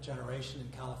up fifth generation in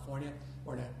California.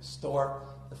 We're in a store,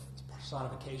 the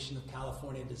personification of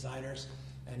California designers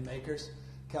and makers.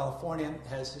 California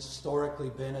has historically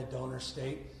been a donor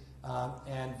state,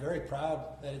 and very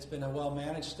proud that it's been a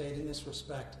well-managed state in this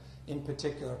respect in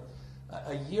particular.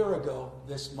 A year ago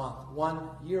this month, 1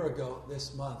 year ago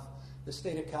this month, the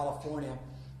state of California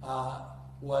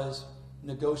was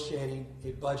negotiating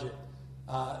a budget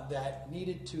that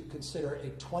needed to consider a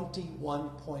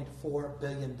 $21.4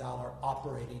 billion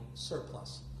operating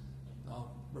surplus.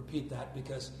 I'll repeat that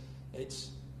because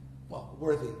it's, well,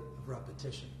 worthy of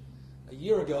repetition. A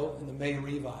year ago, in the May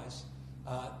revise,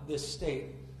 this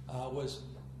state was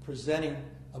presenting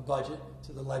a budget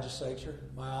to the legislature,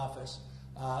 my office,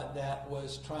 that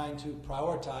was trying to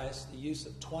prioritize the use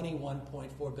of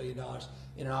 $21.4 billion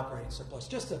in an operating surplus.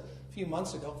 Just a few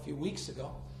weeks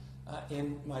ago,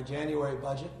 in my January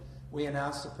budget, we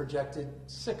announced a projected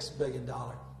 $6 billion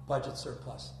budget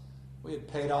surplus. We had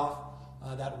paid off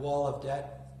that wall of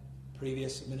debt,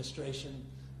 previous administration,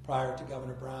 prior to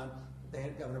Governor Brown.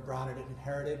 Governor Brown had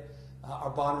inherited. Our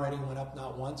bond rating went up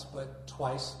not once, but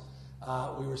twice.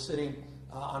 We were sitting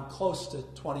on close to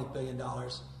 $20 billion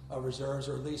of reserves,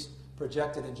 or at least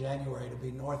projected in January to be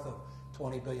north of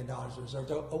 $20 billion of reserves.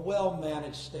 A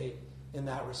well-managed state in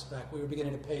that respect. We were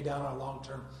beginning to pay down our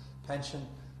long-term pension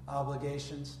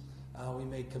obligations. We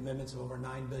made commitments of over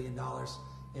 $9 billion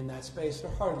in that space.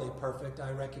 They're hardly perfect,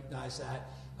 I recognize that.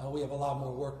 We have a lot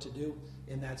more work to do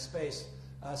in that space.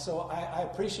 So I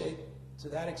appreciate, to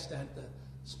that extent, the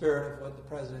spirit of what the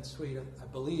President's tweet, I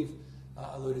believe,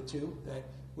 alluded to, that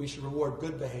we should reward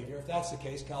good behavior. If that's the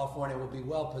case, California will be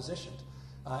well positioned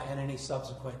in any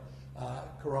subsequent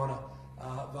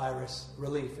coronavirus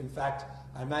relief. In fact,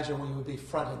 I imagine we would be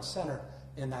front and center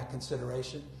in that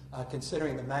consideration,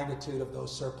 considering the magnitude of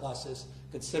those surpluses,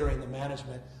 considering the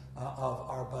management of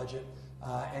our budget,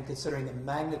 and considering the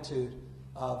magnitude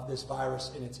of this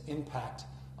virus and its impact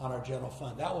on our general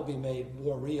fund. That will be made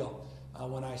more real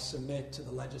when I submit to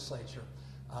the legislature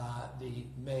the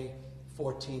May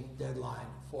 14th deadline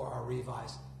for our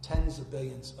revised tens of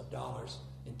billions of dollars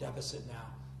in deficit now,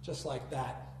 just like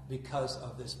that, because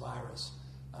of this virus.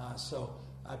 So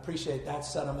I appreciate that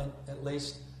sentiment, at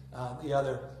least. The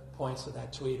other points of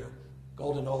that tweet are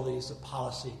golden oldies of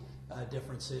policy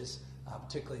differences,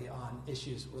 particularly on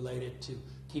issues related to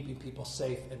keeping people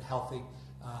safe and healthy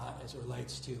as it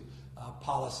relates to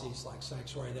policies like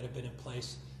sanctuary that have been in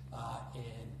place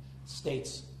in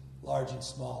states large and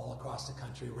small across the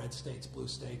country, red states, blue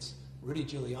states. Rudy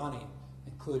Giuliani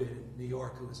included in New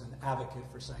York, who was an advocate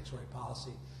for sanctuary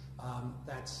policy.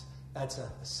 That's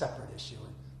a separate issue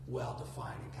and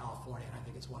well-defined in California, and I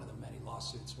think it's one of the many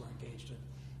lawsuits we're engaged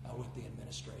in with the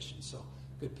administration. So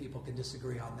good people can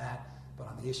disagree on that, but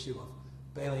on the issue of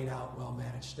bailing out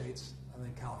well-managed states, I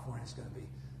think California is going to be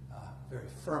very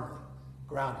firmly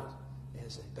grounded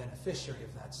as a beneficiary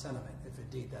of that sentiment, if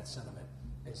indeed that sentiment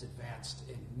is advanced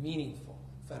in meaningful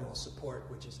federal support,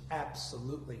 which is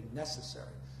absolutely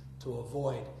necessary to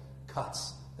avoid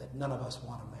cuts that none of us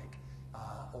want to make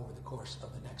over the course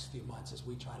of the next few months as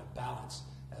we try to balance,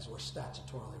 as we're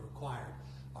statutorily required,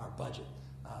 our budget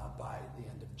by the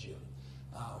end of June,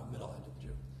 middle end of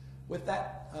June. With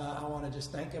that, I want to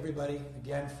just thank everybody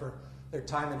again for their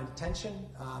time and attention.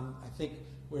 I think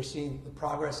we're seeing the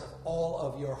progress of all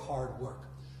of your hard work.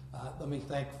 Let me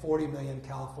thank 40 million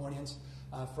Californians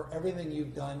for everything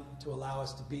you've done to allow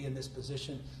us to be in this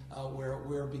position where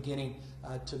we're beginning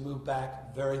to move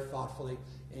back very thoughtfully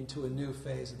into a new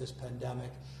phase of this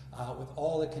pandemic with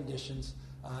all the conditions,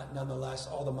 nonetheless,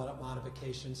 all the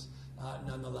modifications,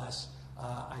 nonetheless.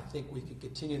 I think we can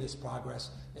continue this progress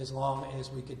as long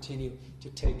as we continue to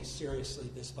take seriously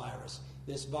this virus.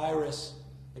 This virus,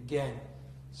 again,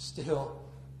 still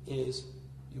is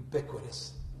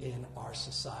ubiquitous in our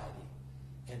society.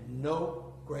 And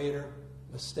no greater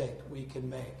mistake we can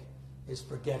make is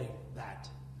forgetting that.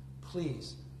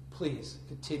 Please, please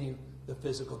continue the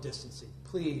physical distancing.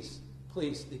 Please,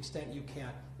 please, to the extent you can,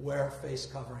 wear face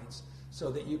coverings so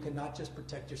that you can not just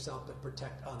protect yourself but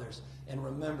protect others. And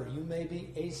remember, you may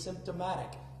be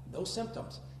asymptomatic, no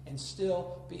symptoms, and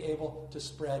still be able to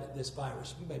spread this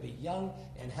virus. You may be young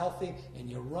and healthy, and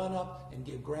you run up and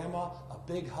give grandma a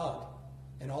big hug,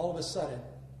 and all of a sudden,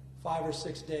 5 or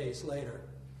 6 days later,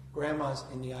 grandma's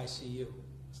in the ICU.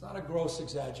 It's not a gross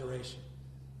exaggeration.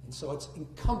 And so it's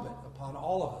incumbent upon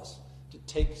all of us to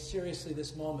take seriously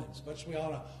this moment, especially we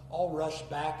want to all rush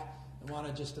back and want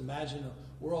to just imagine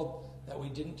a world that we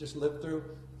didn't just live through,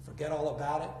 forget all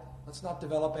about it. Let's not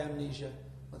develop amnesia.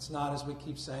 Let's not, as we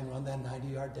keep saying, run that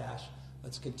 90-yard dash.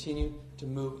 Let's continue to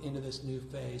move into this new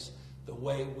phase the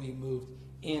way we moved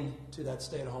into that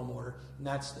stay-at-home order, and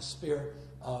that's the spirit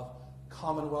of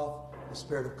Commonwealth, the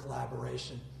spirit of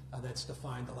collaboration that's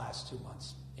defined the last 2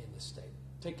 months in this state.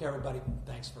 Take care, everybody.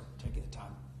 Thanks for taking the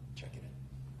time.